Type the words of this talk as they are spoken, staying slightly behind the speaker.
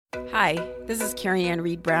Hi, this is Carrie Ann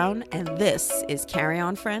Reed Brown, and this is Carry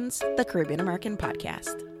On Friends, the Caribbean American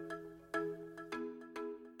podcast.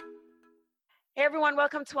 Hey everyone,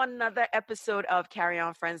 welcome to another episode of Carry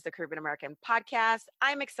On Friends, the Caribbean American podcast.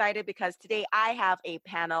 I'm excited because today I have a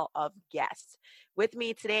panel of guests. With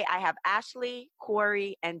me today, I have Ashley,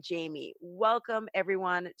 Corey, and Jamie. Welcome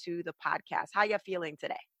everyone to the podcast. How you feeling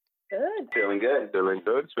today? Good. Feeling good. Feeling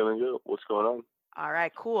good. Feeling good. What's going on? All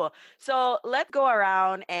right, cool. So let's go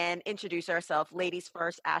around and introduce ourselves. Ladies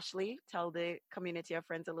first, Ashley, tell the community of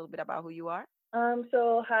friends a little bit about who you are.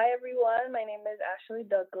 So hi everyone. My name is Ashley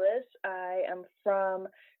Douglas. I am from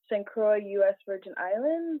St. Croix, U.S. Virgin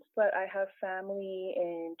Islands, but I have family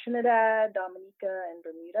in Trinidad, Dominica, and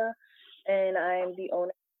Bermuda, and I'm the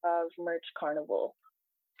owner of Merch Carnival.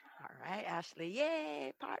 All right, Ashley.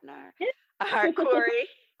 Yay, partner. All right, Corey.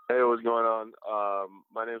 Hey, what's going on?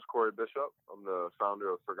 My name's Corey Bishop. I'm the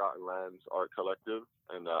founder of Forgotten Lands Art Collective,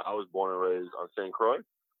 and I was born and raised on St. Croix,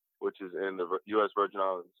 which is in the U.S. Virgin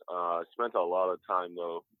Islands. I spent a lot of time,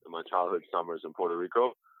 though, in my childhood summers in Puerto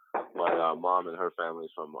Rico. My mom and her family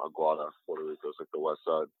is from Aguada, Puerto Rico. It's like the west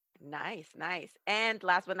side. Nice. And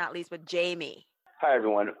last but not least, with Jamie. Hi,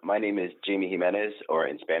 everyone. My name is Jamie Jimenez, or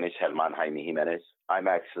in Spanish, Germán Jaime Jimenez. I'm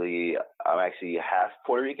actually half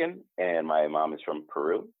Puerto Rican, and my mom is from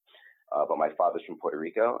Peru. But my father's from Puerto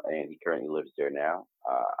Rico, and he currently lives there now.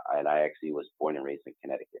 And I actually was born and raised in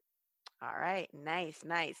Connecticut. All right, nice.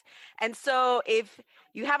 And so if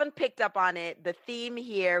you haven't picked up on it, the theme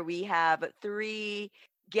here, we have 3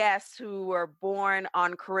 guests who were born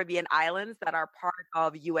on Caribbean islands that are part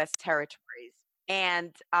of U.S. territories.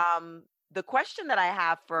 And the question that I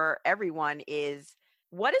have for everyone is,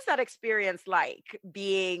 what is that experience like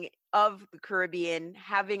being of the Caribbean,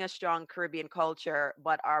 having a strong Caribbean culture,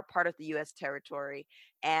 but are part of the U.S. territory?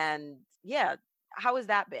 And yeah, how has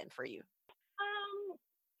that been for you?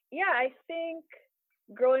 I think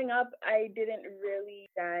growing up, I didn't really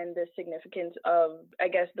understand the significance of, I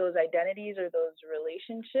guess, those identities or those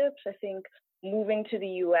relationships. I think moving to the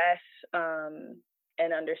U.S. And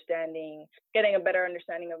getting a better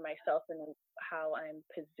understanding of myself and how I'm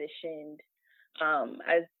positioned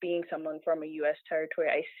as being someone from a U.S. territory,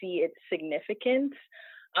 I see its significance.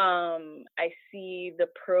 I see the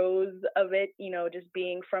pros of it, just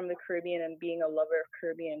being from the Caribbean and being a lover of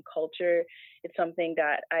Caribbean culture. It's something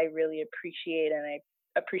that I really appreciate, and I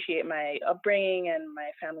appreciate my upbringing and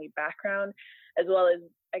my family background, as well as,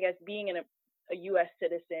 I guess, being a U.S.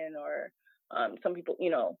 citizen, or some people,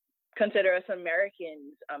 consider us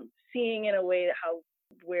Americans, seeing in a way how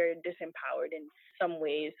we're disempowered in some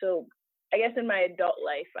ways. So I guess in my adult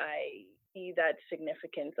life, I see that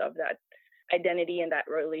significance of that identity and that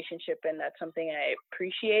relationship, and that's something I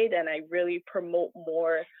appreciate, and I really promote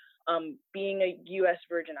more being a U.S.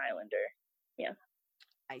 Virgin Islander. Yeah.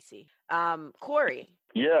 I see. Corey.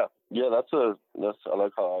 Yeah. I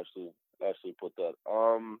like how Ashley put that.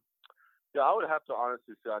 Yeah, I would have to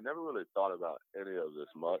honestly say I never really thought about any of this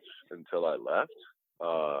much until I left.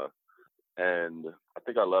 And I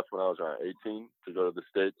think I left when I was around 18 to go to the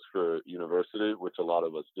States for university, which a lot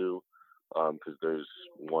of us do, because there's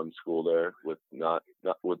one school there with not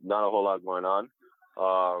a whole lot going on.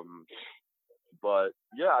 But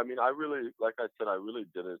yeah, I mean, like I said, I really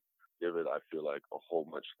didn't give it, I feel like, a whole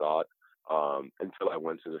much thought until I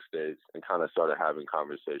went to the States and kind of started having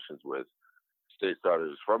conversations with state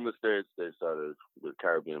starters from the States, state starters with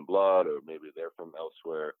Caribbean blood, or maybe they're from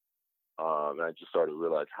elsewhere. And I just started to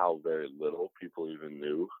realize how very little people even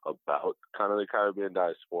knew about kind of the Caribbean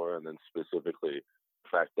diaspora, and then specifically the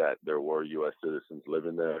fact that there were U.S. citizens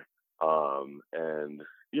living there. And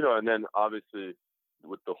then obviously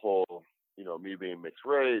with the whole, me being mixed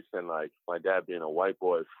race, and like my dad being a white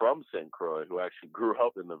boy from St. Croix who actually grew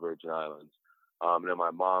up in the Virgin Islands, and then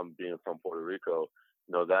my mom being from Puerto Rico,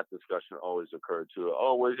 that discussion always occurred too.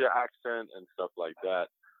 Oh, where's your accent and stuff like that.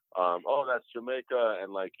 Oh, that's Jamaica,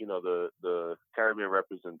 and like, the Caribbean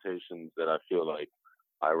representations that I feel like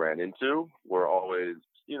I ran into were always,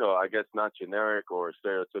 I guess not generic or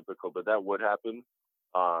stereotypical, but that would happen.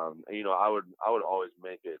 And, I would always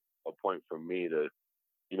make it a point for me to,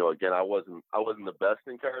 again, I wasn't the best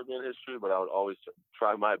in Caribbean history, but I would always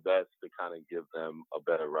try my best to kind of give them a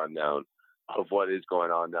better rundown of what is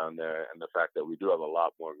going on down there, and the fact that we do have a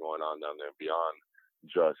lot more going on down there beyond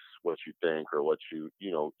just what you think or what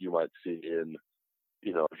you might see in,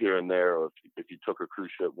 here and there, or if you took a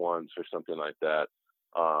cruise ship once or something like that.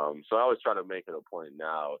 So I always try to make it a point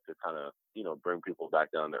now to kind of, bring people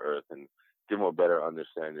back down to earth and give them a better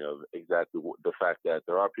understanding of exactly the fact that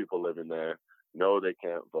there are people living there. No, they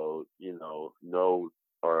can't vote, no,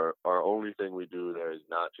 our only thing we do there is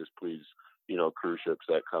not just please, cruise ships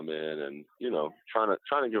that come in, and trying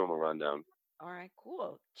to give them a rundown. All right,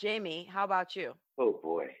 cool. Jamie, how about you? Oh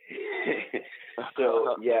boy.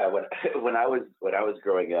 So yeah, when I was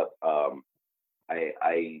growing up,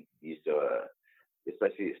 I used to,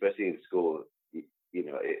 especially in school,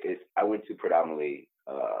 I went to a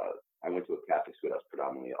Catholic school that was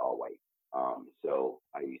predominantly all white. So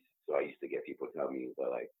I used to get people tell me they're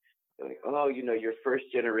like, oh, you're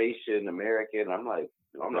first generation American. I'm like,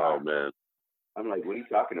 no, I'm not. Oh man. I'm like, what are you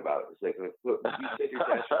talking about? It's like, look, you said your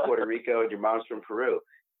dad's from Puerto Rico and your mom's from Peru.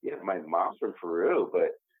 Yeah, my mom's from Peru,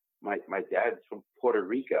 but my dad's from Puerto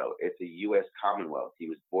Rico. It's a U.S. Commonwealth. He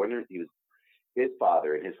was born. His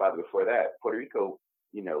father and his father before that. Puerto Rico,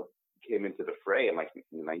 came into the fray in like the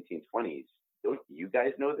 1920s. Don't you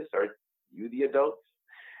guys know this? Are you the adults?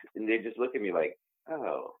 And they just look at me like,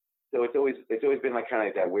 oh. So it's always been like kind of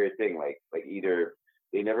like that weird thing, like either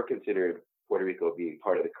they never considered Puerto Rico being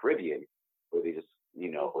part of the Caribbean, or they just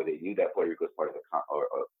or they knew that Puerto Rico was part of the or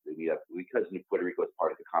they knew that because Puerto Rico was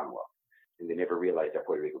part of the Commonwealth, and they never realized that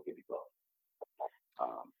Puerto Rico could be both.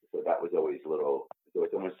 So that was always a little. So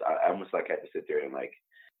it's almost I almost like had to sit there and like,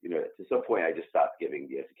 to some point I just stopped giving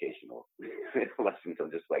the educational lessons.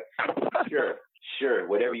 I'm just like, sure,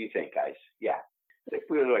 whatever you think, guys. Yeah, like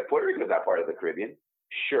we were like Puerto Rico's not part of the Caribbean.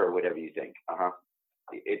 Sure, whatever you think.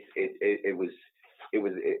 It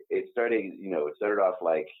started off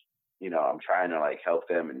like, I'm trying to like help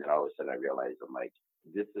them, and then all of a sudden I realized I'm like,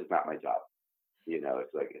 this is not my job.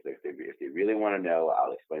 It's like if they really want to know,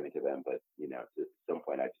 I'll explain it to them. But at some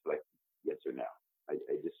point I just like yes or no. I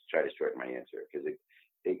just try to shorten my answer because it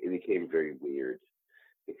became very weird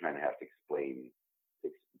to kind of have to explain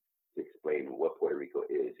what Puerto Rico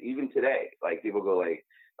is. Even today, like people go like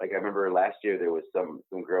I remember last year there was some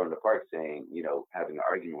girl in the park saying, having an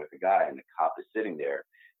argument with a guy, and the cop is sitting there,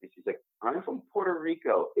 and she's like, I'm from Puerto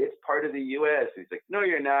Rico. It's part of the U.S. He's like, no,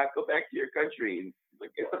 you're not. Go back to your country. And he's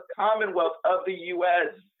like, it's a Commonwealth of the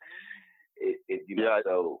U.S.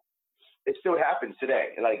 So it still happens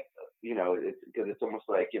today. Like, it's because it's almost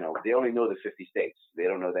like, they only know the 50 states. They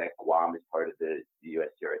don't know that Guam is part of the U.S.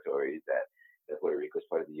 territories, that Puerto Rico is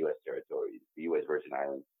part of the U.S. territories, the U.S. Virgin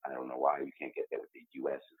Islands. I don't know why you can't get that with the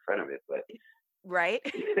U.S. in front of it, but right.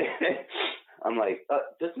 I'm like,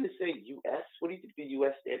 doesn't it say U.S.? What do you think the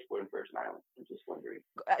U.S. stands for in Virgin Islands? I'm just wondering.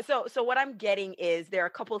 So what I'm getting is there are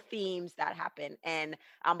a couple themes that happen, and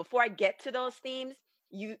before I get to those themes,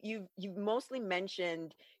 you mostly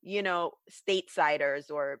mentioned stateside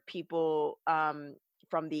or people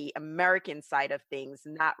from the American side of things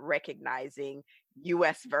not recognizing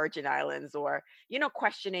U.S. Virgin Islands or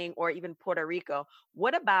questioning, or even Puerto Rico.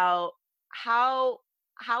 What about how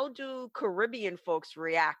do Caribbean folks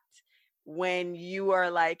react when you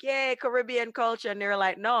are like, yeah, Caribbean culture, and they're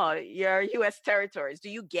like, no, you're U.S. territories? Do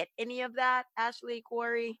you get any of that, Ashley,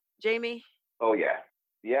 Corey, Jamie? Oh yeah.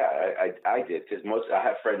 I did, because I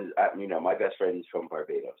have friends. My best friend is from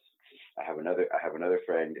Barbados. I have another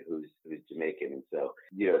friend who's Jamaican, and so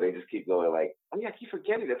they just keep going like, oh yeah, I keep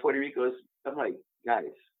forgetting that Puerto Rico is. I'm like, guys,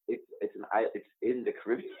 it's in the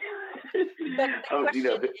Caribbean. But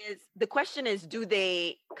the question is, do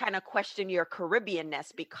they kind of question your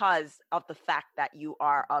Caribbeanness because of the fact that you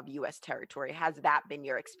are of U.S. territory? Has that been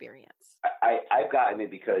your experience? I've gotten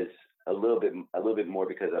it because a little bit more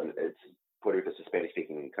because it's Puerto Rico's a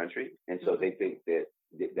Spanish-speaking country, and so they think that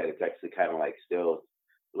it's actually kind of like still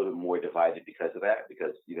a little bit more divided because of that.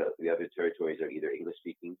 Because the other territories are either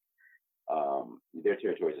English-speaking, their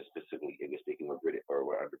territories are specifically English-speaking or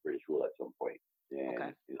were under British rule at some point,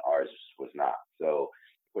 and ours was not. So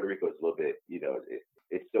Puerto Rico is a little bit,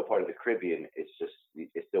 it's still part of the Caribbean. It's just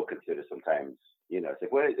it's still considered sometimes, it's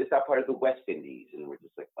like, well, it's not part of the West Indies, and we're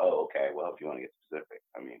just like, oh, okay, well, if you want to get specific,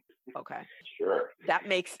 I mean, okay, sure. That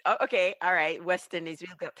makes okay, all right. West Indies,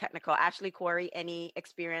 real technical. Ashley, Corey, any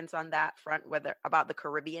experience on that front, whether about the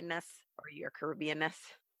Caribbeanness or your Caribbeanness?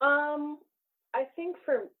 I think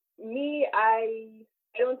for me, I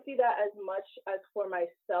don't see that as much as for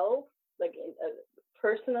myself, like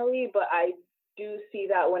personally, but I do see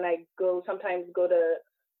that when I sometimes go to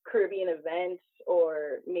Caribbean events,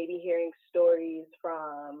 or maybe hearing stories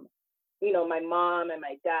from, my mom and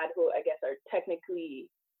my dad, who I guess are technically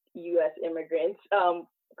U.S. immigrants,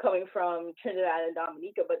 coming from Trinidad and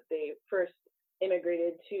Dominica, but they first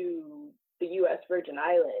immigrated to the U.S. Virgin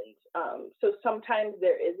Islands. So sometimes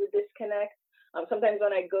there is a disconnect. Sometimes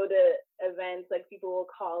when I go to events, like people will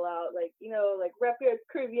call out, like, like rep your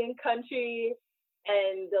Caribbean country,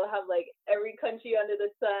 and they'll have like every country under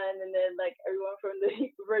the sun, and then like everyone from the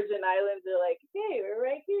Virgin Islands are like, hey, we're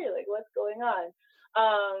right here, like what's going on?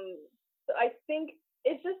 So I think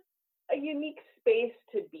it's just a unique space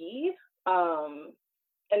to be.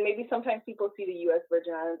 And maybe sometimes people see the U.S.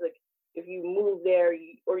 Virgin Islands, like if you move there,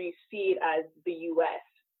 you see it as the U.S.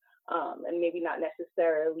 And maybe not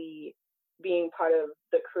necessarily being part of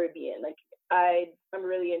the Caribbean. Like I'm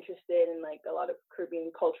really interested in like a lot of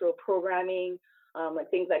Caribbean cultural programming, like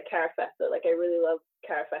things like Carafesta. Like I really love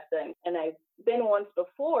Carafesta, and I've been once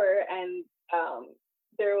before, and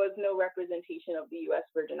there was no representation of the U.S.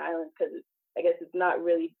 Virgin Islands because I guess it's not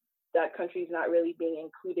really, that country's not really being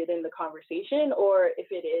included in the conversation, or if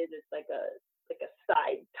it is, it's like a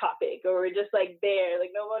side topic, or we're just like there,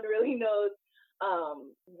 like no one really knows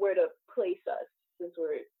where to place us since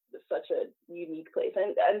we're such a unique place,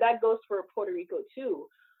 and that goes for Puerto Rico too.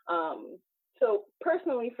 So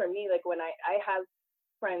personally for me, like when I have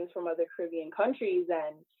friends from other Caribbean countries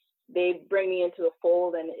and they bring me into the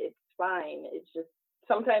fold and it's fine, it's just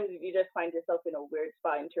sometimes you just find yourself in a weird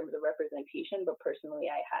spot in terms of representation, but personally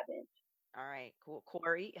I haven't. All right, cool.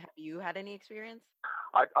 Corey, have you had any experience?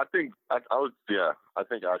 I think I would, yeah, I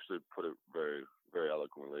think I actually put it very, very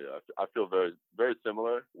eloquently. I feel very, very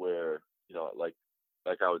similar where, you know, like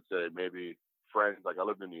I would say maybe friends, like I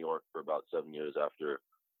lived in New York for about 7 years after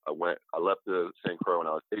I left the St. Croix when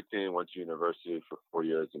I was 18, went to university for 4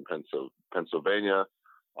 years in Pennsylvania,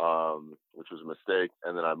 which was a mistake.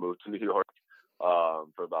 And then I moved to New York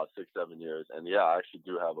for about 6-7 years. And yeah, I actually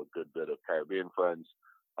do have a good bit of Caribbean friends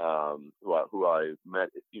who I met,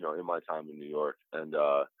 you know, in my time in New York. And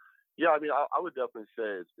yeah, I mean, I would definitely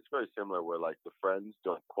say it's very similar where like the friends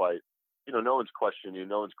don't quite, you know, no one's questioning you,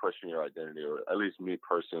 no one's questioning your identity, or at least me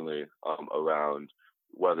personally, around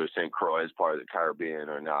whether St. Croix is part of the Caribbean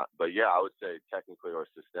or not. But yeah, I would say technically or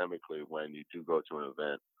systemically, when you do go to an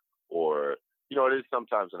event, or, you know, it is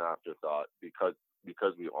sometimes an afterthought because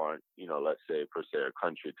we aren't, you know, let's say per se a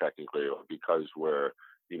country technically, or because we're,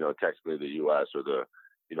 you know, technically the U.S. or the,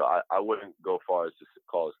 you know, I wouldn't go far as to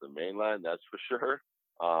call us the mainland, that's for sure.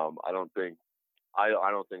 I don't think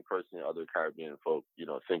personally other Caribbean folk, you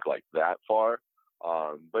know, think like that far.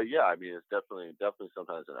 But yeah, I mean, it's definitely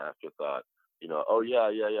sometimes an afterthought, you know, oh yeah.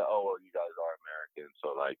 Oh, well, you guys are American.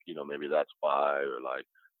 So like, you know, maybe that's why, or like,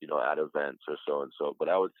 you know, at events or so and so. But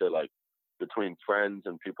I would say like between friends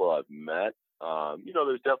and people I've met, you know,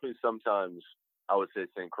 there's definitely sometimes I would say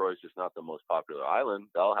St. Croix is just not the most popular island.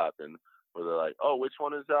 That'll happen where they're like, oh, which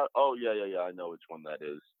one is that? Oh yeah. I know which one that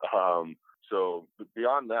is. So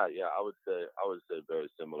beyond that, yeah, I would say very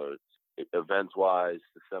similar events wise,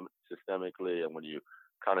 systemically, and when you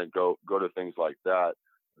kind of go to things like that,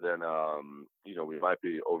 then you know, we might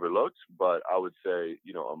be overlooked. But I would say,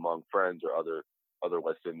 you know, among friends or other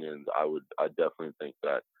West Indians, I definitely think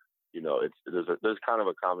that, you know, there's kind of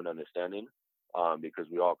a common understanding because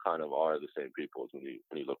we all kind of are the same people when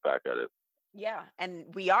you look back at it. Yeah,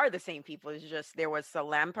 and we are the same people. It's just there was a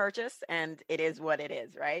land purchase and it is what it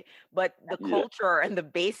is, right? But the Yeah, culture and the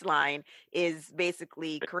baseline is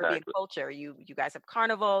basically Caribbean exactly. culture. You guys have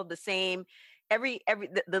carnival, the same. Every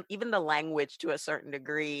even the language to a certain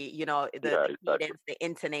degree, you know, Yeah, the exactly. cadence, the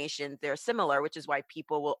intonations, they're similar, which is why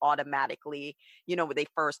people will automatically, you know, when they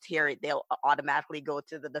first hear it, they'll automatically go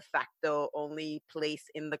to the de facto only place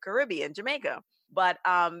in the Caribbean, Jamaica. But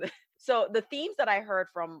so the themes that I heard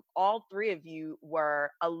from all three of you were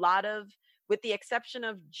a lot of, with the exception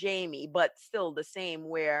of Jamie, but still the same,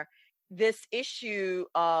 where this issue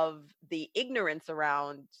of the ignorance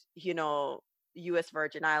around, you know, U.S.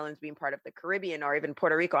 Virgin Islands being part of the Caribbean or even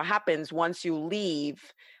Puerto Rico happens once you leave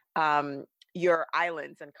um, your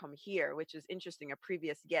islands and come here, which is interesting. A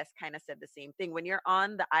previous guest kind of said the same thing. When you're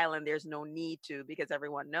on the island, there's no need to because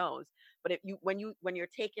everyone knows. But if you when you're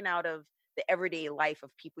taken out of the everyday life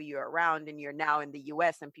of people you're around and you're now in the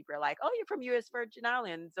US and people are like, oh, you're from US Virgin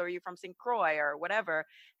Islands or you're from St. Croix or whatever.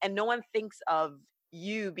 And no one thinks of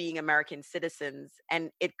you being American citizens.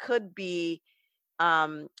 And it could be,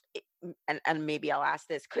 um, and maybe I'll ask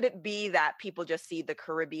this, could it be that people just see the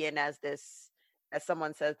Caribbean as this, as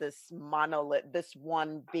someone says, this monolith, this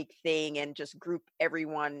one big thing, and just group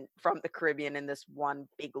everyone from the Caribbean in this one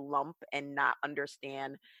big lump and not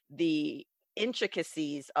understand the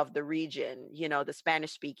intricacies of the region, you know, the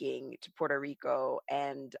Spanish speaking to Puerto Rico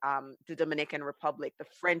and the Dominican Republic, the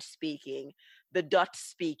French speaking, the Dutch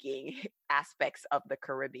speaking aspects of the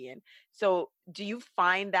Caribbean. So, do you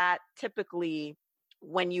find that typically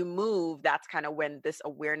when you move, that's kind of when this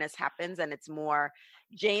awareness happens and it's more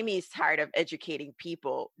Jamie's tired of educating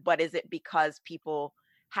people, but is it because people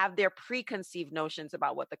have their preconceived notions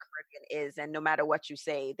about what the Caribbean is, and no matter what you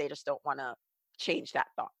say, they just don't want to change that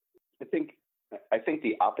thought? I think I think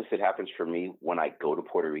the opposite happens for me when I go to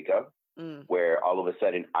Puerto Rico, Mm, where all of a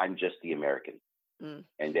sudden I'm just the American. Mm.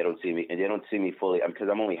 and they don't see me, fully because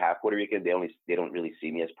I'm only half Puerto Rican. They don't really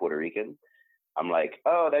see me as Puerto Rican. I'm like,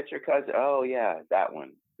 oh, that's your cousin. Oh yeah, that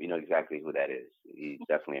one. You know exactly who that is. He's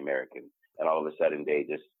definitely American. And all of a sudden, they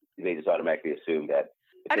just automatically assume that.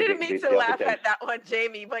 I didn't mean to laugh at that one,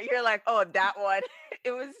 Jamie, but you're like, oh, that one.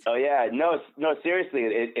 It was. Oh yeah, no, seriously,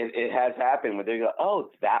 it has happened where they go,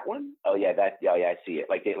 oh, that one. Oh yeah, I see it.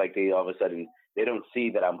 Like they all of a sudden they don't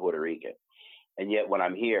see that I'm Puerto Rican, and yet when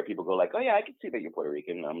I'm here, people go like, oh yeah, I can see that you're Puerto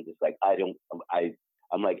Rican. And I'm just like,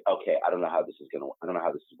 I'm like, okay, I don't know how this is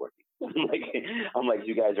working. I'm like,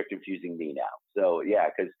 you guys are confusing me now. So yeah,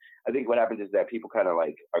 because I think what happens is that people kind of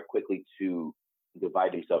like are quickly to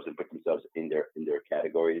divide themselves and put themselves in their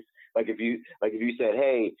categories. Like if you said,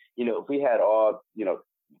 hey, if we had all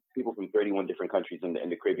people from 31 different countries in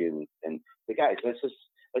the Caribbean, and the guys, let's just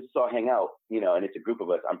all hang out, and it's a group of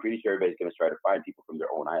us. I'm pretty sure everybody's going to try to find people from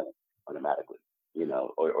their own island automatically,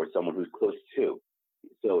 or someone who's close to.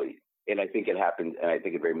 So. And I think it happens, and I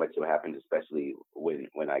think it very much so happens, especially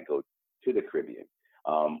when I go to the Caribbean.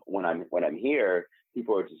 When I'm here,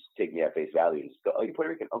 people are just take me at face value and just go, "Oh, you're Puerto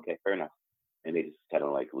Rican? Okay, fair enough." And they just kind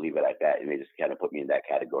of like leave it at that, and they just kind of put me in that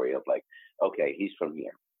category of like, "Okay, he's from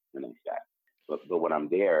here," and that's that. But when I'm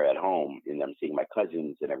there at home and I'm seeing my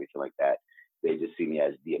cousins and everything like that, they just see me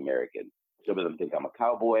as the American. Some of them think I'm a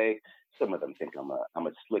cowboy. Some of them think I'm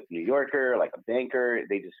a slick New Yorker, like a banker.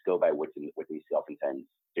 They just go by what they see oftentimes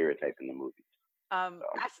stereotype in the movies.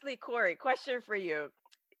 Ashley, Corey, question for you.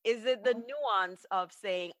 Is it the nuance of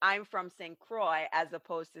saying I'm from St. Croix as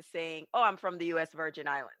opposed to saying, oh, I'm from the U.S. Virgin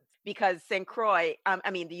Islands? Because St. Croix,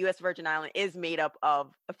 the U.S. Virgin Island is made up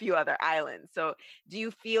of a few other islands. So do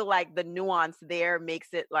you feel like the nuance there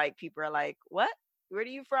makes it like people are like, what? Where are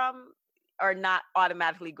you from? Or not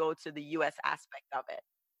automatically go to the U.S. aspect of it?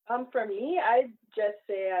 For me, I just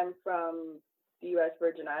say I'm from the U.S.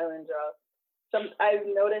 Virgin Islands. I've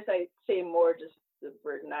noticed I say more just the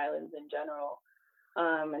Virgin Islands in general.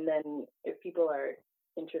 And then if people are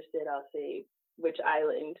interested, I'll say which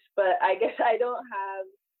island. But I guess I don't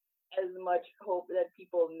have as much hope that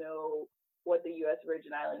people know what the U.S.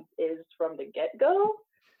 Virgin Islands is from the get-go.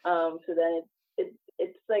 So then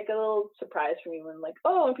it's like a little surprise for me when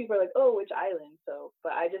when people are like, oh, which island? So,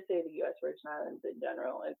 but I just say the U.S. Virgin Islands in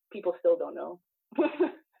general, and people still don't know.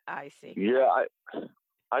 I see. Yeah,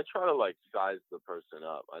 I try to size the person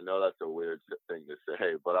up. I know that's a weird thing to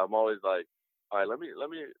say, but I'm always like, all right, let me,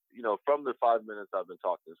 from the 5 minutes I've been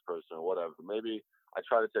talking to this person or whatever, maybe I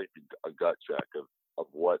try to take a gut check of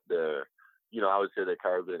what their, I would say their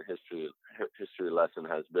Caribbean history lesson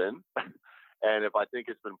has been. And if I think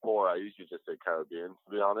it's been poor, I usually just say Caribbean,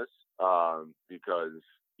 to be honest, because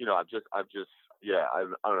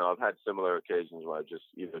I don't know. I've had similar occasions where I just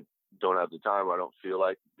either don't have the time or I don't feel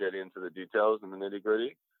like getting into the details and the nitty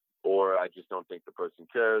gritty, or I just don't think the person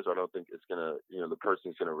cares, or I don't think it's gonna, the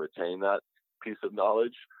person's gonna retain that piece of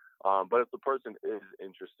knowledge. But if the person is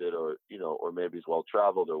interested, or or maybe is well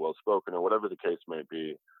traveled or well spoken, or whatever the case may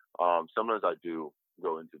be, sometimes I do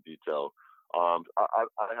go into detail. I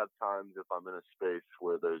have times if I'm in a space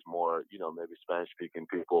where there's more, maybe Spanish-speaking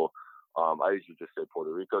people, I usually just say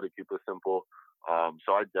Puerto Rico to keep it simple.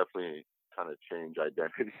 So I definitely kind of change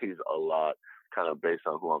identities a lot, kind of based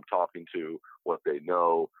on who I'm talking to, what they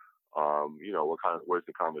know, where's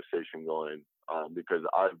the conversation going? Because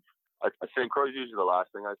St. Croix is usually the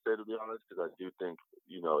last thing I say, to be honest, because I do think,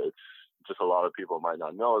 it's just a lot of people might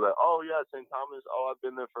not know that, oh yeah, St. Thomas, oh, I've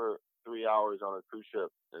been there for 3 hours on a cruise ship,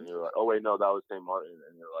 and you're like, oh wait, no, that was St. Martin,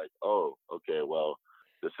 and you're like, oh, okay, well,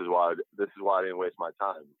 this is why I didn't waste my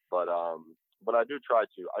time. But I do try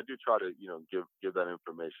to give that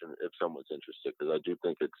information if someone's interested, because I do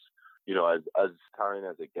think it's as tiring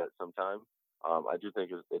as it gets sometimes. I do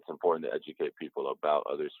think it's important to educate people about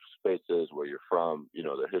other spaces, where you're from,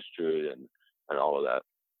 the history and all of that.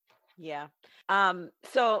 Yeah.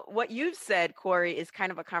 So what you've said, Corey, is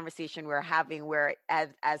kind of a conversation we're having where as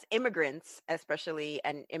immigrants, especially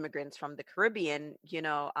and immigrants from the Caribbean,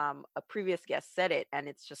 a previous guest said it, and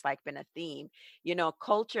it's just been a theme,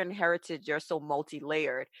 culture and heritage are so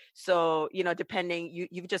multi-layered. So, depending,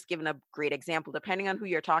 you've just given a great example, depending on who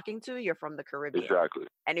you're talking to, you're from the Caribbean. Exactly.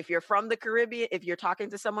 And if you're from the Caribbean, if you're talking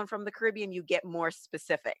to someone from the Caribbean, you get more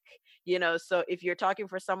specific, so if you're talking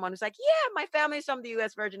for someone who's like, yeah, my family's from the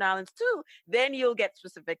U.S. Virgin Islands too, then you'll get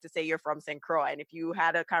specific to say you're from St. Croix. And if you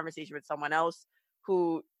had a conversation with someone else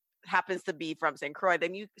who happens to be from St. Croix,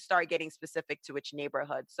 then you start getting specific to which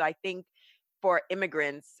neighborhood. So I think for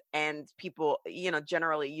immigrants and people,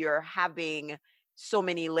 generally you're having so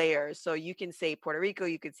many layers. So you can say Puerto Rico,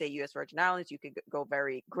 you could say US Virgin Islands, you could go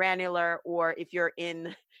very granular. Or if you're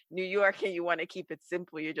in New York and you want to keep it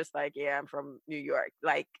simple, you're just like, yeah, I'm from New York,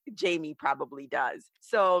 like Jamie probably does.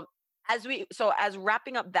 So as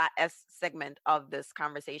wrapping up that segment of this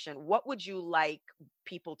conversation, what would you like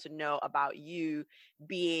people to know about you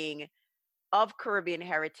being of Caribbean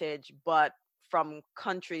heritage, but from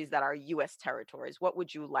countries that are US territories? What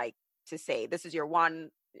would you like to say? This is your one,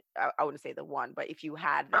 I wouldn't say the one, but if you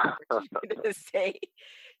had the opportunity to say,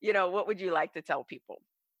 what would you like to tell people?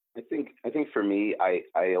 I think for me, I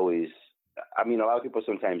always, I mean, a lot of people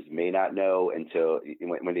sometimes may not know until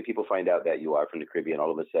when the people find out that you are from the Caribbean,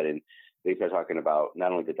 all of a sudden they start talking about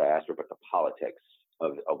not only the diaspora, but the politics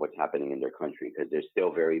of what's happening in their country, because they're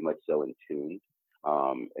still very much so in tune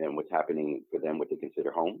and what's happening for them, what they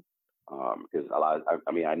consider home. Because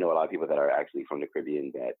I know a lot of people that are actually from the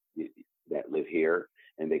Caribbean that live here,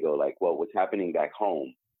 and they go like, well, what's happening back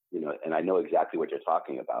home, and I know exactly what you're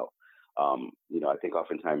talking about. I think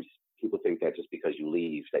oftentimes people think that just because you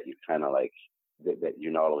leave that you kind of like that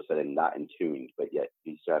you're not all of a sudden not in tune, but yet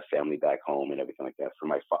you still have family back home and everything like that. For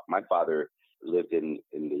my father lived in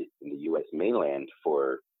the U.S. mainland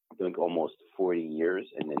for I think almost 40 years,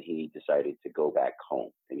 and then he decided to go back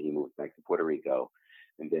home, and he moved back to Puerto Rico.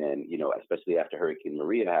 And then, especially after Hurricane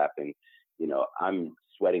Maria happened, I'm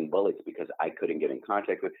sweating bullets because I couldn't get in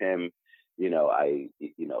contact with him.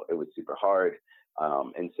 It was super hard.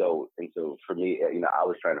 And so for me, I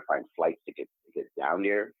was trying to find flights to get down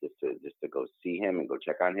there just to go see him and go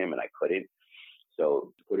check on him, and I couldn't.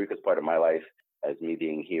 So Puerto Rico is part of my life as me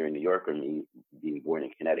being here in New York or me being born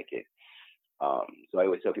in Connecticut. So I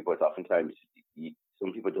always tell people it's oftentimes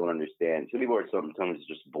some people don't understand. Some people are sometimes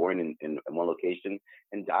just born in one location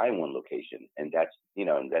and die in one location, and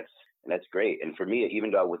that's great. And for me,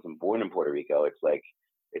 even though I wasn't born in Puerto Rico, it's like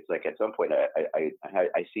at some point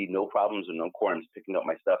I see no problems or no qualms picking up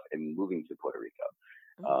my stuff and moving to Puerto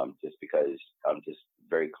Rico, just because I'm just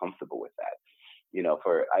very comfortable with that.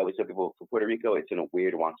 I always tell people for Puerto Rico, it's in a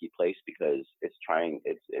weird, wonky place because they're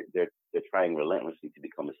trying relentlessly to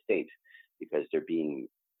become a state because they're being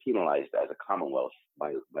penalized as a commonwealth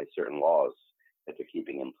by certain laws that they're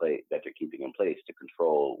keeping in place to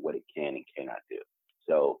control what it can and cannot do.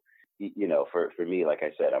 So, for me, like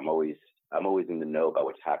I said, I'm always in the know about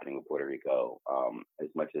what's happening in Puerto Rico. As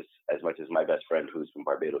much as my best friend who's from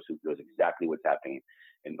Barbados, who knows exactly what's happening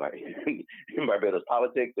in Barbados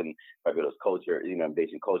politics and Barbados culture,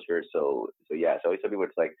 Bajan culture. So yeah. So I always tell people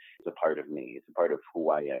it's a part of me. It's a part of who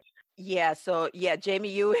I am. Yeah. So yeah, Jamie,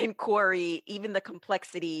 you and Corey, even the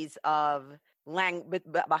complexities of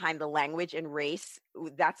behind the language and race,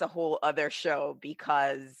 that's a whole other show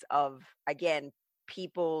because of, again,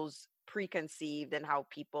 people's preconceived and how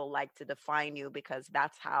people like to define you, because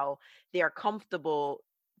that's how they are comfortable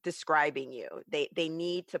describing you. They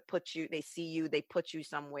need to they see you, they put you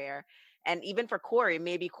somewhere. And even for Corey,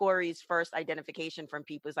 maybe Corey's first identification from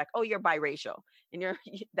people is like, oh, you're biracial. And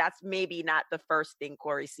that's maybe not the first thing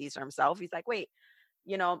Corey sees for himself. He's like, wait,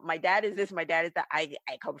 my dad is this, my dad is that. I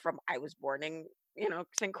was born in,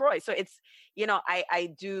 St. Croix. So it's,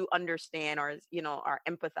 I do understand or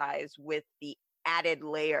empathize with the added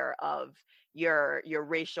layer of your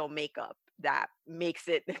racial makeup that makes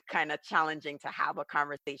it kind of challenging to have a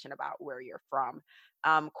conversation about where you're from.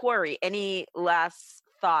 Corey, any last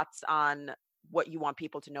thoughts on what you want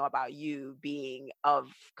people to know about you being of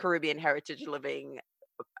Caribbean heritage, living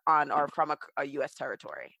on or from a U.S.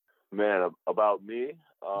 territory? Man, about me?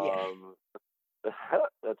 Yeah.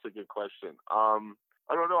 That's a good question.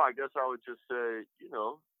 I don't know. I guess I would just say,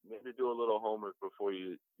 maybe do a little homework before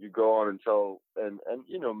you go on and tell and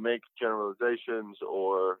make generalizations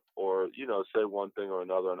or say one thing or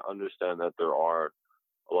another, and understand that there are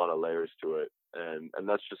a lot of layers to it, and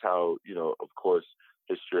that's just how of course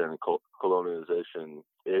history and colonization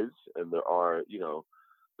is, and there are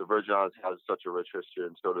the Virgin Islands has such a rich history,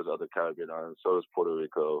 and so does other Caribbean islands, so does Puerto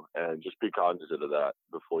Rico, and just be cognizant of that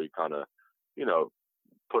before you kind of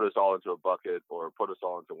put us all into a bucket or put us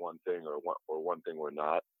all into one thing or one thing we're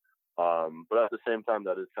not. But at the same time,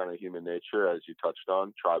 that is kind of human nature, as you touched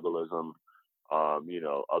on, tribalism,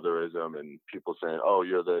 otherism, and people saying, oh,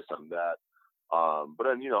 you're this, I'm that. But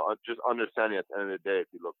then, just understanding at the end of the day, if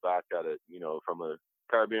you look back at it, from a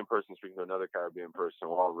Caribbean person speaking to another Caribbean person,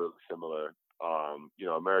 we're all really similar.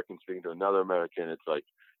 American speaking to another American, it's like,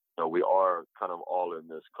 we are kind of all in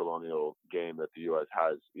this colonial game that the U.S.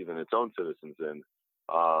 has even its own citizens in.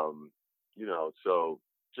 So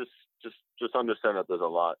just understand that there's a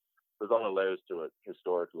lot of layers to it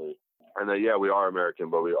historically, and that we are American,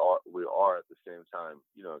 but we are at the same time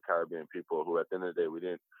Caribbean people who at the end of the day we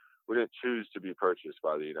didn't we didn't choose to be purchased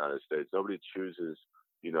by the United States. Nobody chooses,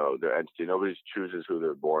 their entity. Nobody chooses who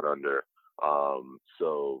they're born under.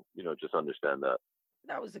 So, just understand that.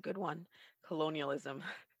 That was a good one. Colonialism.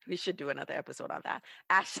 We should do another episode on that.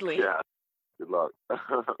 Ashley. Yeah. Good luck.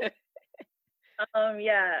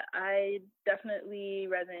 Yeah, I definitely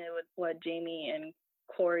resonated with what Jamie and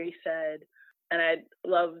Corey said, and I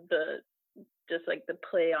love the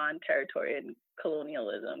play on territory and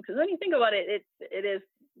colonialism, because when you think about it, it is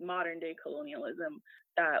modern day colonialism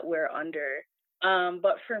that we're under.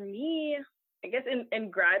 But for me, I guess in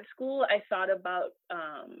grad school, I thought about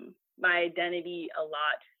my identity a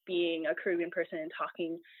lot, being a Caribbean person and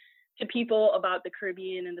talking to people about the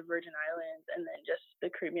Caribbean and the Virgin Islands, and then just the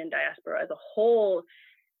Caribbean diaspora as a whole.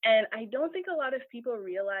 And I don't think a lot of people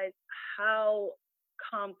realize how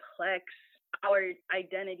complex our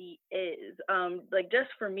identity is. Just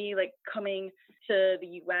for me, coming to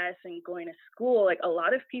the US and going to school, a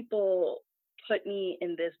lot of people put me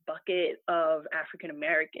in this bucket of African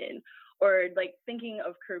American, or thinking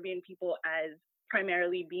of Caribbean people as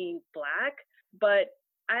primarily being Black. But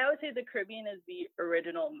I always say the Caribbean is the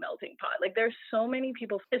original melting pot. There's so many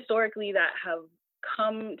people historically that have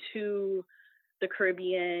come to the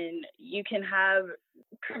Caribbean. You can have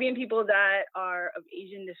Caribbean people that are of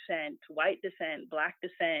Asian descent, white descent, Black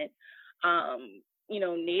descent,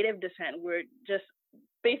 Native descent. We're just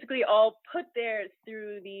basically all put there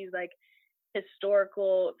through these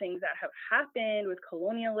historical things that have happened with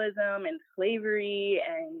colonialism and slavery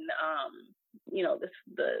and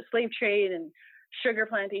the slave trade and sugar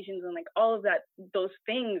plantations and all of that, those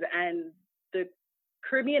things. And the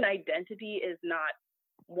Caribbean identity is not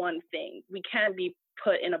one thing. We can't be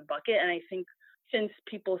put in a bucket. And I think since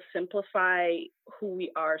people simplify who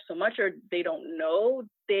we are so much, or they don't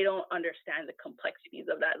understand the complexities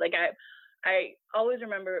of that. I always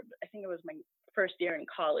remember, I think it was my first year in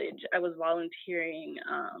college, I was volunteering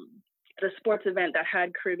at a sports event that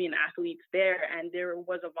had Caribbean athletes there, and there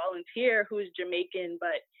was a volunteer who was Jamaican,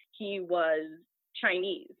 but he was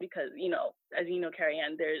Chinese, because as you know, Carrie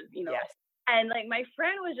Ann, there's Yes. And my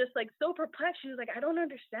friend was just so perplexed. She was like, I don't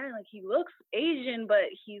understand, he looks Asian,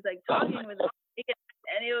 but he's talking with a Jamaican,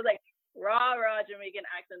 and it was raw Jamaican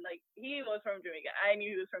accent. He was from Jamaica. I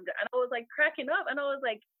knew he was from Jamaica. And I was cracking up, and I was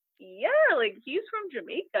yeah, he's from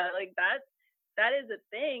Jamaica. That is a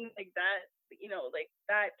thing, that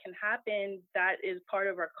that can happen. That is part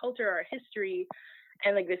of our culture, our history.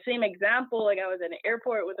 And the same example, I was at an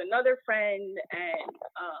airport with another friend, and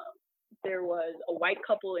there was a white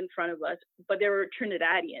couple in front of us, but they were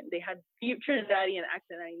Trinidadian. They had deep Trinidadian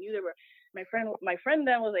accent. I knew they were. My friend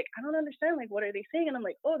then was I don't understand, what are they saying? And I'm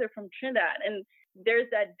oh, they're from Trinidad. And there's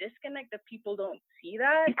that disconnect that people don't see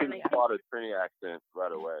that. You can spot a Trini accent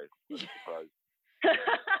right away.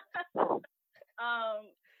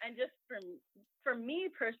 And just for me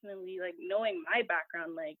personally, knowing my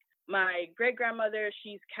background, my great grandmother,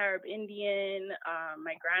 she's Carib Indian.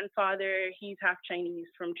 My grandfather, he's half Chinese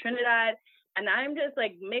from Trinidad, and I'm just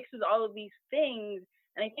mixed with all of these things.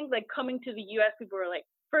 And I think coming to the U.S., people are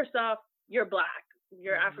first off, you're Black,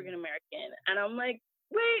 you're African American, and I'm wait,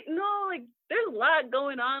 no, there's a lot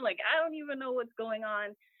going on. I don't even know what's going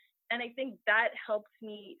on. And I think that helps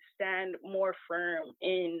me stand more firm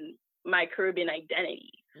in my Caribbean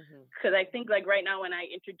identity. Because I think right now when I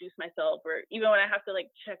introduce myself, or even when I have to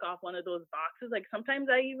check off one of those boxes, sometimes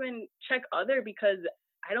I even check other, because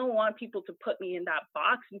I don't want people to put me in that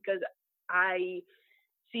box, because I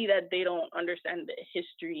see that they don't understand the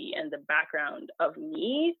history and the background of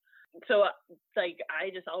me. So I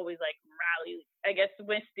just always rally, I guess,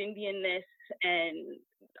 West Indianness, and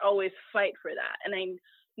always fight for that. And I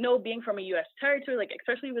know, being from a U.S. territory,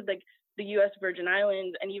 especially with the U.S. Virgin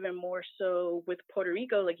Islands, and even more so with Puerto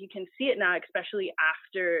Rico, you can see it now, especially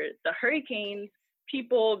after the hurricanes.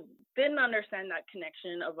 People didn't understand that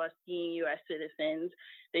connection of us being U.S. citizens.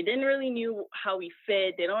 They didn't really knew how we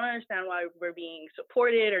fit. They don't understand why we're being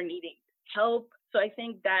supported or needing help. So I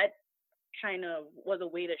think that kind of was a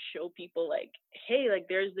way to show people hey,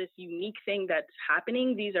 there's this unique thing that's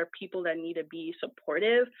happening. These are people that need to be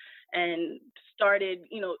supportive, and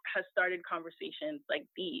has started conversations like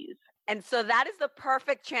these. And so that is the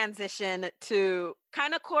perfect transition to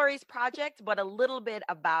kind of Corey's project, but a little bit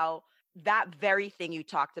about that very thing you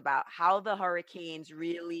talked about, how the hurricanes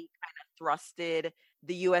really kind of thrusted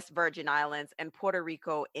the U.S. Virgin Islands and Puerto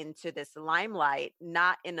Rico into this limelight,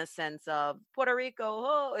 not in a sense of Puerto Rico,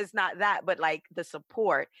 oh, it's not that, but the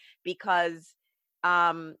support, because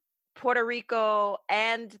Puerto Rico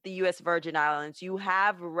and the U.S. Virgin Islands, you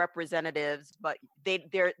have representatives, but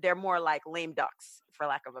they're more like lame ducks, for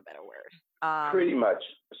lack of a better word. Pretty much.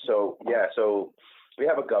 So yeah. So We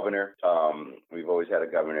have a governor. We've always had a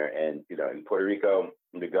governor, and in Puerto Rico,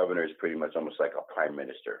 the governor is pretty much almost like a prime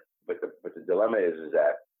minister. But the dilemma is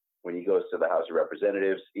that when he goes to the House of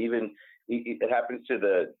Representatives, even it happens to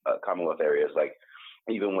the Commonwealth areas, like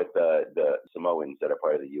even with the Samoans that are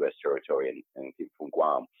part of the U.S. territory and people from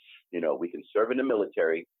Guam, we can serve in the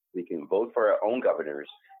military, we can vote for our own governors.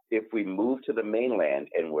 If we move to the mainland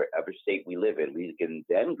and wherever state we live in, we can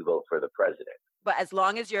then vote for the president. But as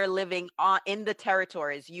long as you're living in the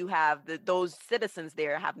territories, you have those citizens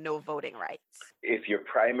there have no voting rights. If your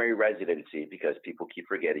primary residency, because people keep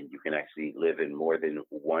forgetting, you can actually live in more than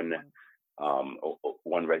one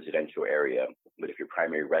residential area. But if your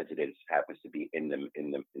primary residence happens to be in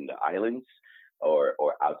the islands or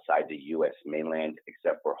outside the U.S. mainland,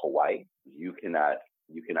 except for Hawaii, you cannot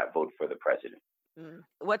vote for the president.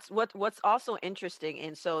 What's also interesting,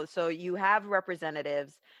 and so you have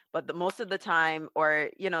representatives, but most of the time, or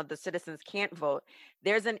the citizens can't vote.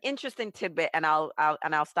 There's an interesting tidbit, and I'll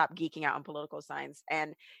stop geeking out on political science.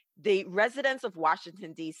 And the residents of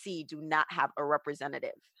Washington D.C. do not have a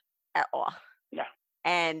representative at all. Yeah.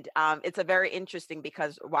 And it's a very interesting,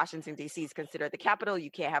 because Washington, D.C. is considered the capital. You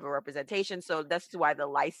can't have a representation. So that's why the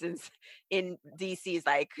license in D.C. is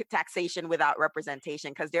like taxation without representation,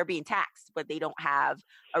 because they're being taxed, but they don't have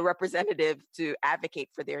a representative to advocate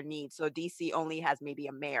for their needs. So D.C. only has maybe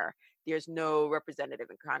a mayor. There's no representative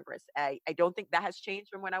in Congress. I don't think that has changed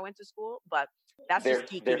from when I went to school, but that's just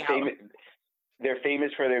geeking out. They're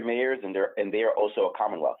famous for their mayors, and they are also a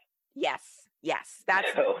Commonwealth. Yes,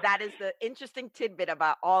 that is the interesting tidbit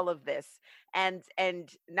about all of this. And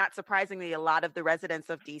not surprisingly, a lot of the residents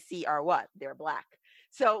of DC are what? They're Black.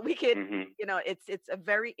 So we could, it's a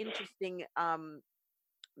very interesting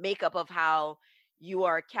makeup of how you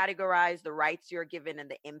are categorized, the rights you're given, and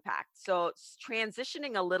the impact. So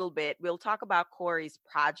transitioning a little bit, we'll talk about Corey's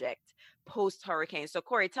project post-hurricane. So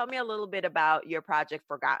Corey, tell me a little bit about your project,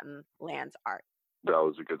 Forgotten Lands Art. That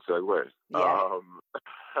was a good segue. Yeah.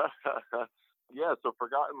 Yeah, so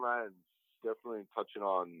Forgotten Lands, definitely touching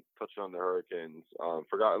on the hurricanes.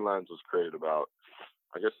 Forgotten Lands was created about,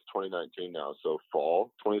 I guess, 2019 now, so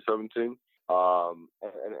fall 2017.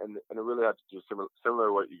 And it really had to do similar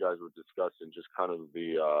to what you guys were discussing, just kind of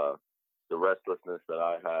the restlessness that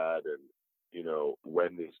I had, and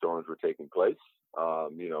when these storms were taking place.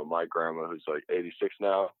 My grandma, who's like 86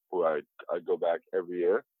 now, who I go back every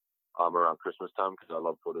year. Around Christmas time, because I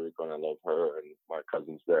love Puerto Rico and I love her and my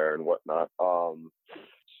cousins there and whatnot.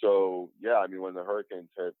 So yeah, I mean, when the hurricanes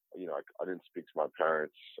hit, I didn't speak to my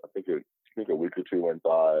parents. I think a week or two went by.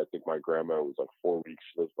 I think my grandma was like 4 weeks.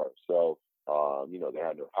 She lives by herself. They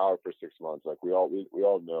had no power for 6 months. Like we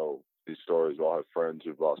all know these stories. We all have friends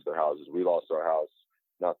who've lost their houses. We lost our house,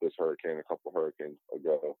 not this hurricane, a couple hurricanes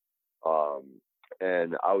ago.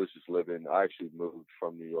 And I was just living. I actually moved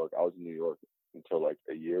from New York. I was in New York until like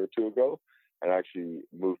a year or two ago, and I actually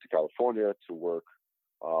moved to California to work,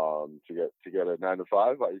 to get a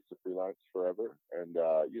 9-to-5. I used to freelance forever, and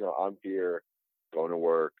I'm here going to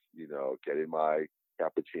work, getting my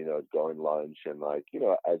cappuccinos, going lunch, and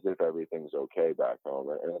as if everything's okay back home,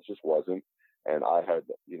 and it just wasn't. And I had,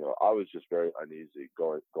 I was just very uneasy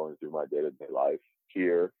going through my day-to-day life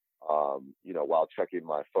here, while checking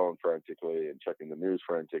my phone frantically and checking the news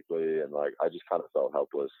frantically, and I just kind of felt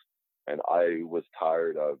helpless. And I was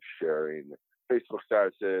tired of sharing Facebook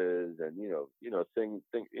statuses and,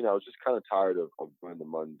 I was just kind of tired of doing the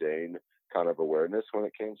mundane kind of awareness when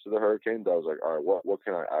it came to the hurricanes. I was like, all right, what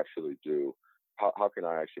can I actually do? How can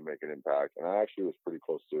I actually make an impact? And I actually was pretty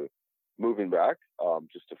close to moving back,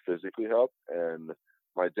 just to physically help. And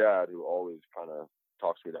my dad, who always kind of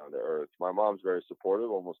talks me down to earth, my mom's very supportive,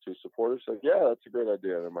 almost too supportive. So yeah, that's a great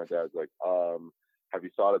idea. And then my dad's like, have you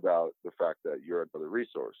thought about the fact that you're another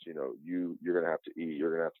resource? You're going to have to eat, you're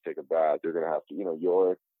going to have to take a bath, you're going to have to,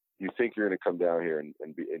 you think you're going to come down here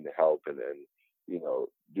and be in the help and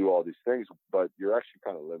do all these things, but you're actually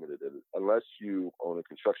kind of limited. Unless you own a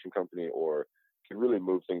construction company or can really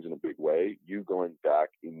move things in a big way, you going back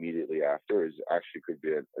immediately after actually could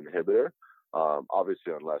be an inhibitor.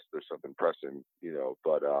 Obviously, unless there's something pressing,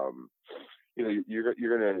 but you're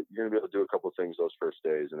gonna be able to do a couple of things those first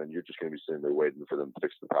days, and then you're just gonna be sitting there waiting for them to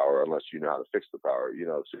fix the power, unless you know how to fix the power.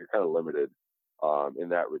 So you're kind of limited in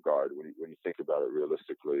that regard when you think about it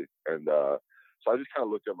realistically. And so I just kind of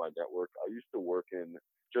looked at my network. I used to work in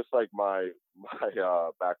just like my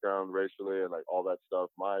background racially and all that stuff.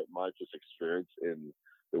 My just experience in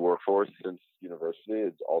the workforce since university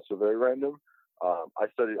is also very random. I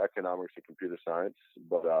studied economics and computer science,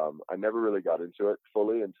 but I never really got into it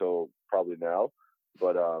fully until probably now.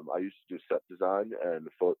 But I used to do set design and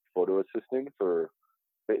photo assisting for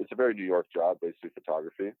it's a very New York job, basically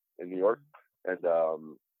photography in New York. And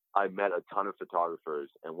I met a ton of photographers,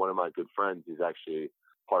 and one of my good friends is actually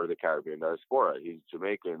part of the Caribbean diaspora. He's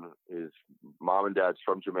Jamaican. His mom and dad's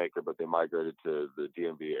from Jamaica, but they migrated to the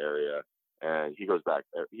DMV area, and he goes back.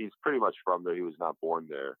 He's pretty much from there. He was not born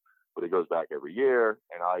there, but he goes back every year.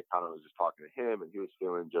 And I kind of was just talking to him, and he was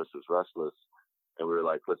feeling just as restless. And we were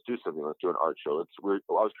like, let's do something. Let's do an art show. I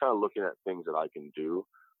was kind of looking at things that I can do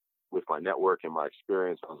with my network and my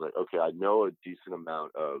experience. I was like, okay, I know a decent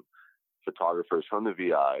amount of photographers from the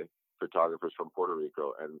VI, photographers from Puerto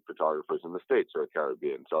Rico, and photographers in the States or the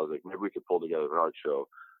Caribbean. So I was like, maybe we could pull together an art show.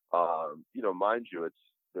 Mind you,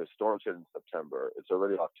 the storm's hit in September. It's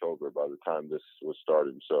already October by the time this was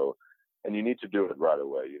started. So, and you need to do it right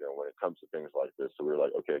away, when it comes to things like this. So we were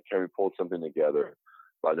like, okay, can we pull something together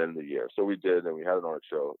by the end of the year? So we did, and we had an art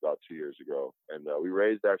show about 2 years ago, and we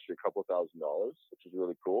raised actually a couple $1,000, which is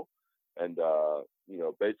really cool. And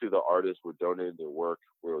basically the artists were donating their work,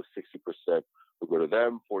 where it was 60% would go to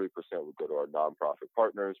them, 40% would go to our nonprofit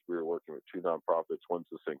partners. We were working with two nonprofits. One's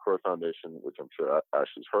the St. Croix Foundation, which I'm sure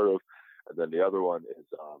Ashley's heard of, and then the other one is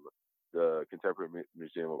the Contemporary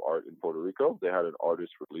Museum of Art in Puerto Rico. They had an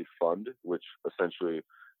artist relief fund, which essentially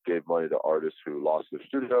gave money to artists who lost their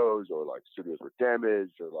studios, or like studios were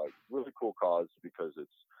damaged, or like really cool cause, because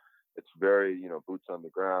it's very, boots on the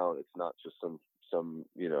ground. It's not just some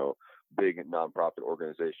big nonprofit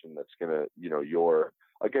organization that's gonna,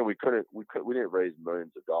 again, we didn't raise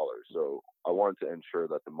millions of dollars. So I wanted to ensure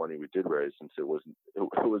that the money we did raise, since it was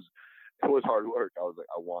hard work, I was like,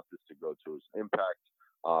 I want this to go to its impact.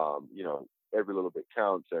 Every little bit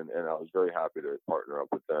counts, and I was very happy to partner up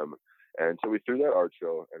with them. And so we threw that art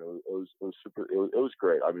show, and it was super. It was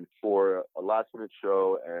great. I mean, for a last minute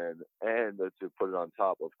show, and to put it on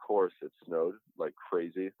top, of course, it snowed like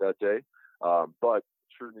crazy that day. But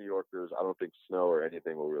true New Yorkers, I don't think snow or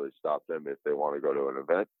anything will really stop them if they want to go to an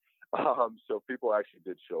event. So people actually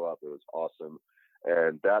did show up. It was awesome,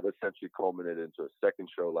 and that essentially culminated into a second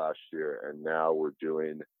show last year. And now we're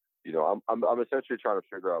doing. I'm essentially trying to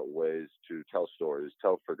figure out ways to tell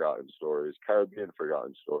forgotten stories, Caribbean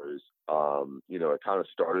forgotten stories. It kind of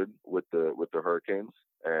started with the hurricanes,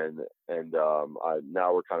 and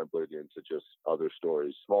now we're kind of bleeding into just other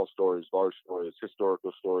stories, small stories, large stories,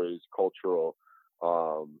 historical stories, cultural.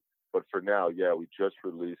 But for now, we just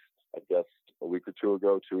released, I guess, a week or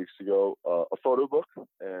 2 weeks ago, a photo book,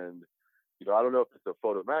 and I don't know if it's a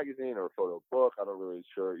photo magazine or a photo book. I'm not really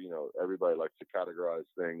sure. Everybody likes to categorize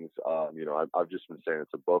things. I've just been saying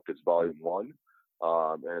it's a book. It's volume 1,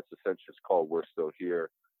 and it's called We're Still Here,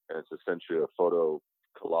 and it's essentially a photo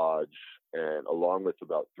collage, and along with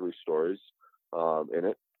about 3 stories in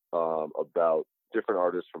it about different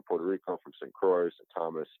artists from Puerto Rico, from St. Croix, St.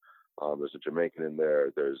 Thomas. There's a Jamaican in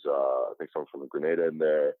there. There's I think someone from Grenada in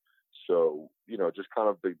there. So, just kind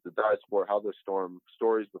of the diaspora, how the storm,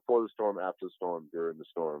 stories before the storm, after the storm, during the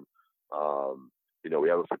storm. We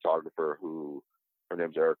have a photographer her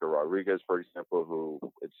name's Erica Rodriguez, for example, who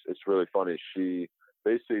it's really funny. She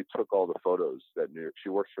basically took all the photos that she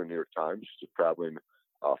works for New York Times. She's a traveling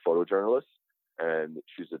photojournalist, and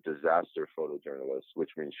she's a disaster photojournalist, which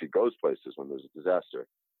means she goes places when there's a disaster.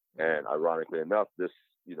 And ironically enough, this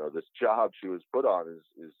job she was put on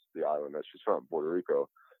is the island that she's from, Puerto Rico.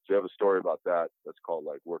 So we have a story about that's called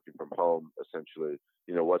like working from home, essentially.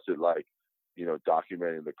 What's it like,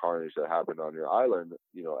 documenting the carnage that happened on your island,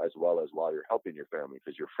 as well as while you're helping your family,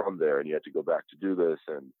 because you're from there and you had to go back to do this.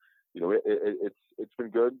 And, it's been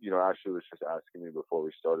good. Ashley was just asking me before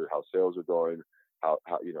we started how sales are going,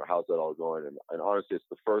 how's that all going? And honestly, it's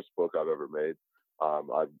the first book I've ever made.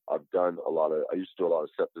 I've done I used to do a lot of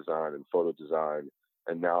set design and photo design,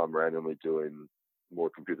 and now I'm randomly doing more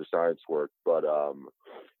computer science work. But,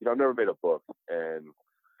 I've never made a book, and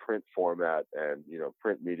print format and,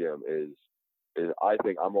 print medium is I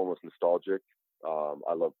think I'm almost nostalgic.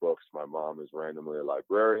 I love books. My mom is randomly a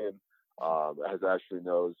librarian, as Ashley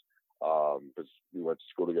knows, because we went to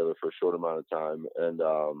school together for a short amount of time. And,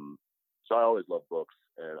 so I always love books,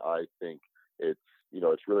 and I think it's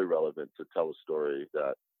really relevant to tell a story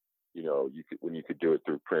that, you could do it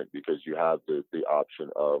through print, because you have the option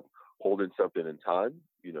of holding something in time,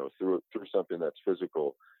 through something that's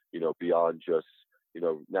physical, beyond just,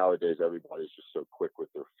 nowadays everybody's just so quick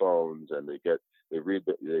with their phones, and they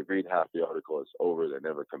read half the article, it's over, they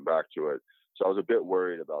never come back to it. So I was a bit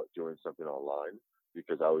worried about doing something online,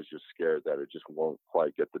 because I was just scared that it just won't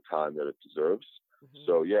quite get the time that it deserves. Mm-hmm.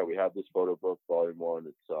 So we have this photo book, volume 1.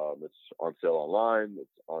 It's on sale online. It's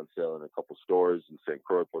on sale in a couple stores in St.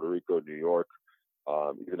 Croix, Puerto Rico, New York,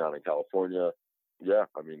 even out in California.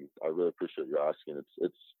 I mean, I really appreciate you asking.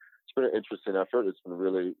 been an interesting effort. It's been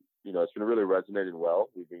really, it's been really resonating well.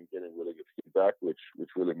 We've been getting really good feedback, which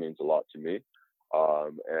really means a lot to me.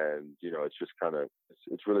 And it's just kind of,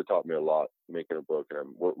 it's really taught me a lot making a book,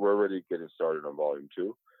 and we're already getting started on volume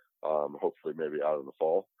 2. Hopefully maybe out in the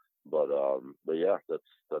fall. But yeah, that's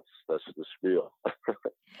the spiel.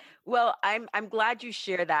 Well, I'm glad you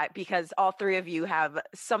share that, because all three of you have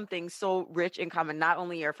something so rich in common. Not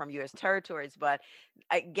only you're from U.S. territories, but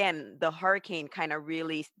again, the hurricane kind of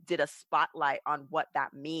really did a spotlight on what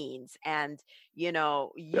that means. And,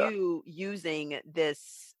 you using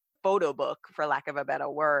this photo book, for lack of a better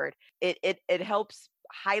word, it helps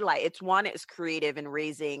highlight. It's creative in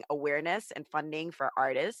raising awareness and funding for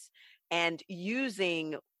artists, and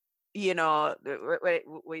using where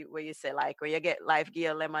you say, like, where you get life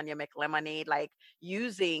gear lemon, you make lemonade, like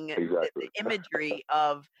using the imagery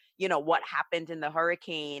of what happened in the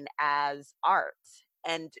hurricane as art,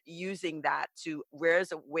 and using that to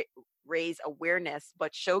raise awareness,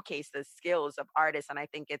 but showcase the skills of artists. And I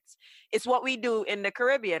think it's what we do in the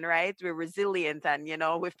Caribbean, right? We're resilient, and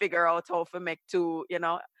we figure out how to make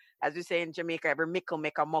as we say in Jamaica, every mickle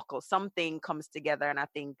make a muckle. Something comes together. And I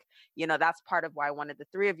think, that's part of why I wanted the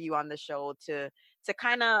three of you on the show to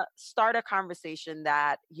kind of start a conversation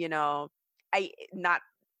that, not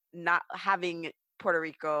having Puerto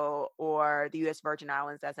Rico or the U.S. Virgin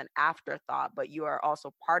Islands as an afterthought, but you are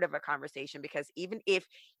also part of a conversation, because even if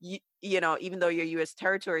even though you're U.S.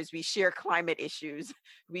 territories, we share climate issues,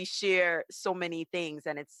 we share so many things,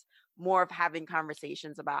 and it's more of having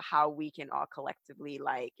conversations about how we can all collectively,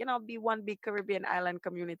 be one big Caribbean island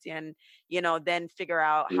community, and, then figure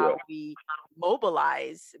out how we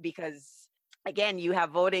mobilize, because again, you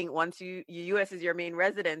have voting. Once U.S. is your main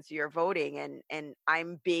residence, you're voting. And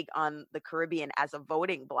I'm big on the Caribbean as a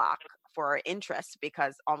voting bloc for our interests,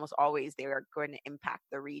 because almost always they are going to impact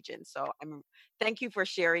the region. So thank you for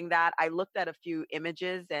sharing that. I looked at a few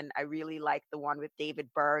images, and I really like the one with David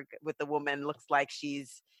Berg with the woman, looks like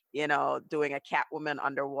she's, doing a Catwoman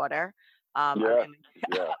underwater. I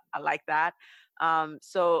like that.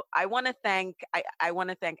 So I want to thank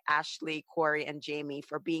Ashley, Corey, and Jamie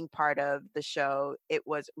for being part of the show. It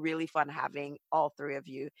was really fun having all three of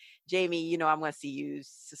you. Jamie, I'm going to see you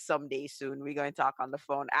someday soon. We're going to talk on the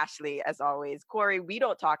phone. Ashley, as always. Corey, we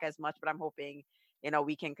don't talk as much, but I'm hoping,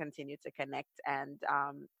 we can continue to connect. And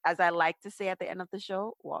as I like to say at the end of the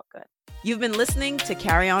show, walk good. You've been listening to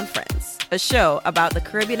Carry On Friends, a show about the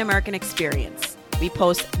Caribbean American experience. We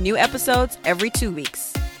post new episodes every 2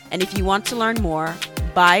 weeks. And if you want to learn more,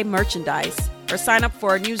 buy merchandise, or sign up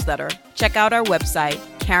for a newsletter, check out our website,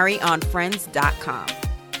 carryonfriends.com.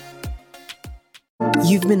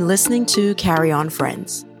 You've been listening to Carry On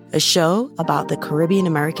Friends, a show about the Caribbean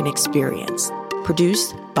American experience,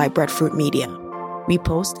 produced by Breadfruit Media. We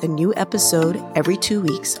post a new episode every 2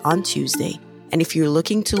 weeks on Tuesday. And if you're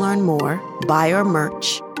looking to learn more, buy our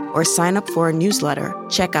merch, or sign up for a newsletter,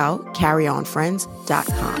 check out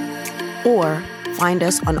carryonfriends.com. Or find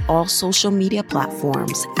us on all social media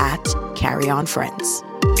platforms at Carry On Friends.